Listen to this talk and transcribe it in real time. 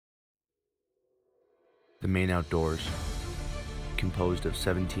The Maine outdoors, composed of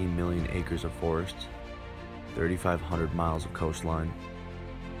 17 million acres of forests, 3,500 miles of coastline,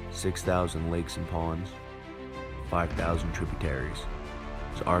 6,000 lakes and ponds, 5,000 tributaries,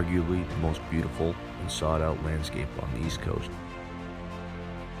 is arguably the most beautiful and sought-out landscape on the East Coast.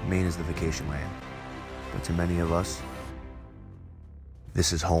 Maine is the vacation land, but to many of us,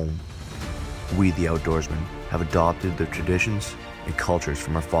 this is home. We, the outdoorsmen, have adopted the traditions and cultures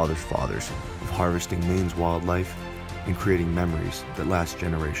from our fathers' fathers of harvesting Maine's wildlife and creating memories that last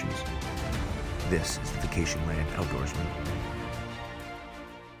generations. This is the vacation land outdoorsman.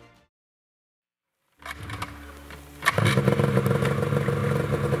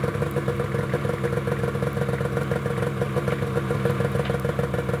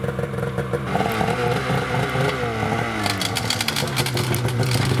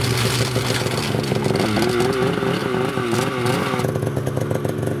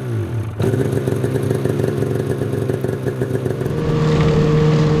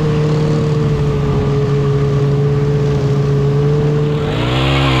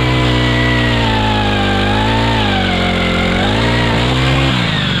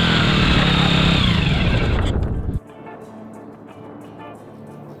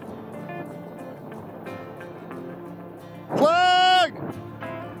 Flag!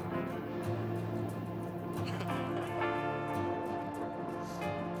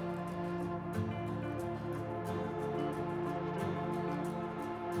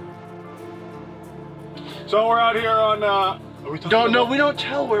 So we're out here on We don't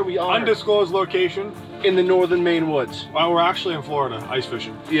tell where we are. undisclosed location. In the northern Maine woods. Well, we're actually in Florida, ice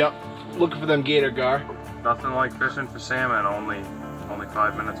fishing. Yep. Looking for them gator gar. Nothing like fishing for salmon, only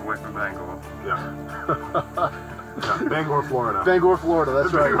 5 minutes away from Bangor. Yeah. Yeah, Bangor, Florida. Bangor, Florida,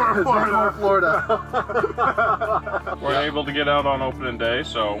 that's right. Bangor, Florida. Bangor, Florida. We're able to get out on opening day,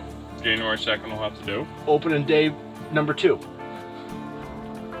 so January 2nd we'll have to do. Opening day number 2.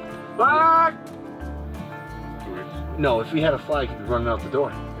 Flag! No, if we had a flag, he'd be running out the door.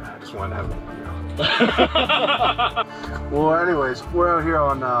 I just wanted to have it. Well, anyways, we're out here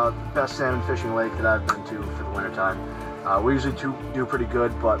on best salmon fishing lake that I've been to for the wintertime. We usually do pretty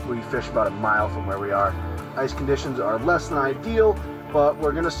good, but we fish about a mile from where we are. Ice conditions are less than ideal, but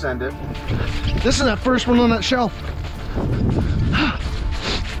we're gonna send it. This is that first one on that shelf.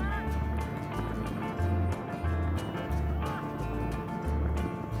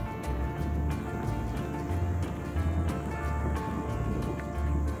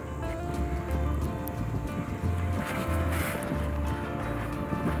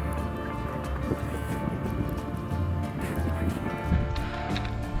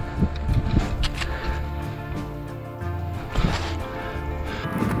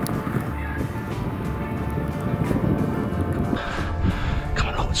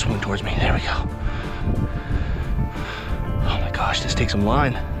 Swing towards me. There we go. Oh my gosh, this takes some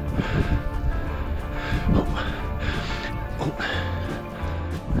line. Oh. Oh.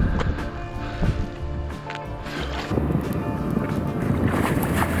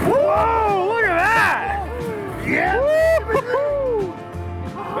 Whoa, look at that! Yeah!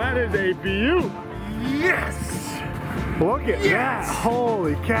 That is a beaut. Yes! Look at that!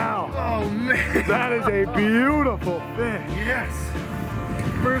 Holy cow! Oh man! That is a beautiful fish. Yes!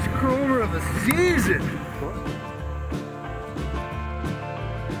 First chroma of the season.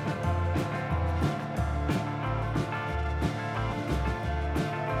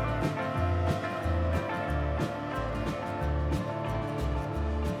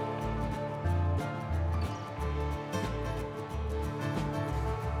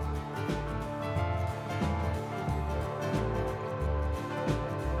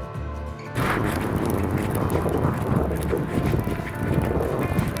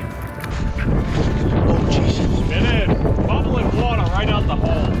 Right out the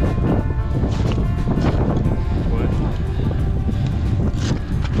hole.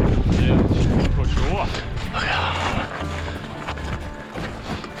 Yeah, for sure.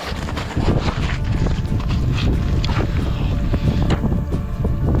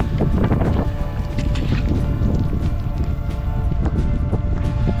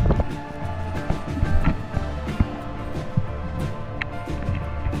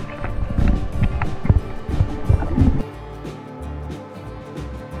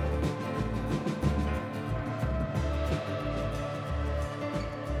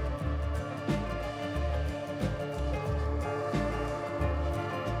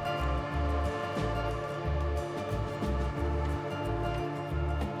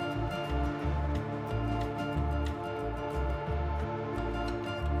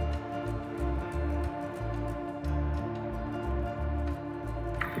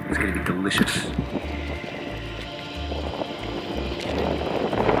 It's gonna be delicious.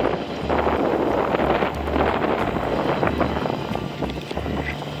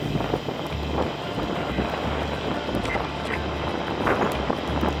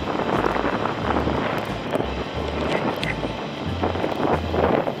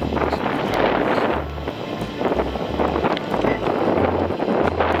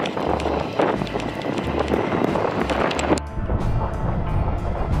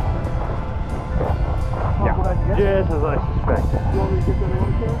 Just as I suspected. You want me to get that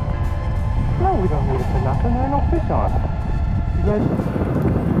one can? No, we don't need it for nothing. There are no fish on. You guys...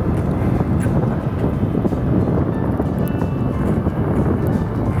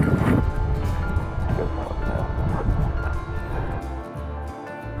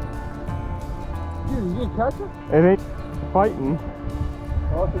 Dude, you didn't catch it? It ain't fighting.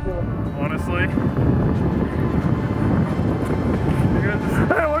 Honestly.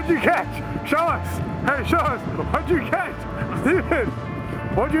 Hey, what'd you catch? Show us! Hey, show us! What'd you catch? Steven!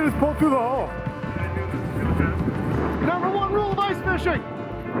 What'd you just pull through the hole? Number one rule of ice fishing!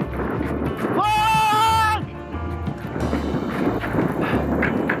 Flag!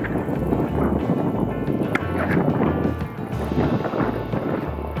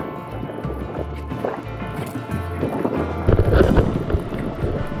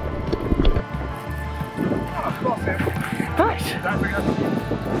 Nice!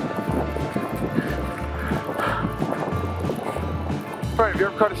 Right, have you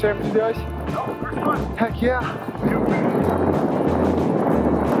ever caught a salmon through the ice? No, first time. Heck yeah!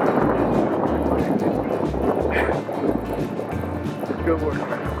 Good work,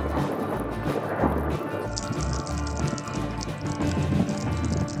 man.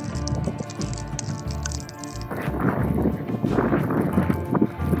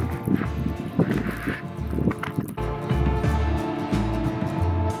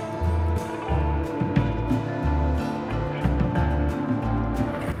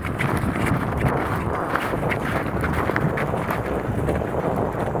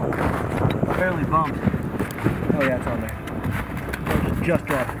 Barely bumped. Oh yeah, it's on there. Oh, it just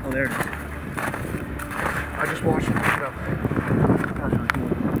dropped. Oh, there it is. I just watched it pick it up. That's really cool.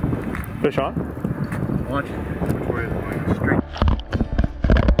 Fish on? Watch. Straight.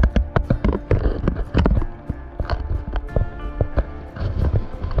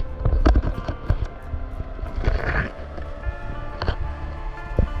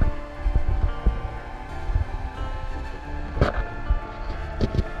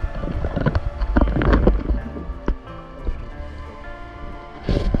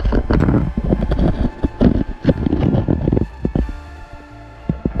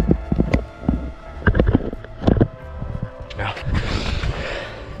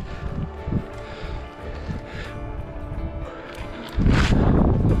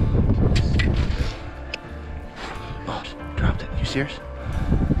 Oh, dropped it. You serious?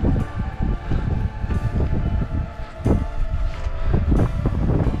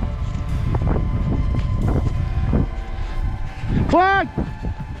 Flag!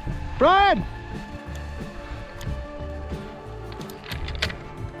 Brian!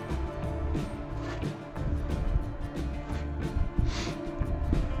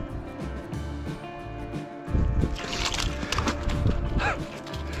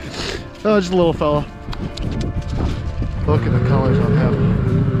 Oh, just a little fella. Look at the colors on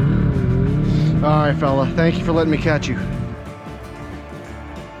him. All right, fella. Thank you for letting me catch you.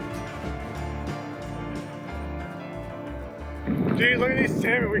 Geez, look at these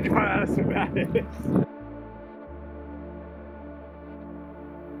salmon we caught out of some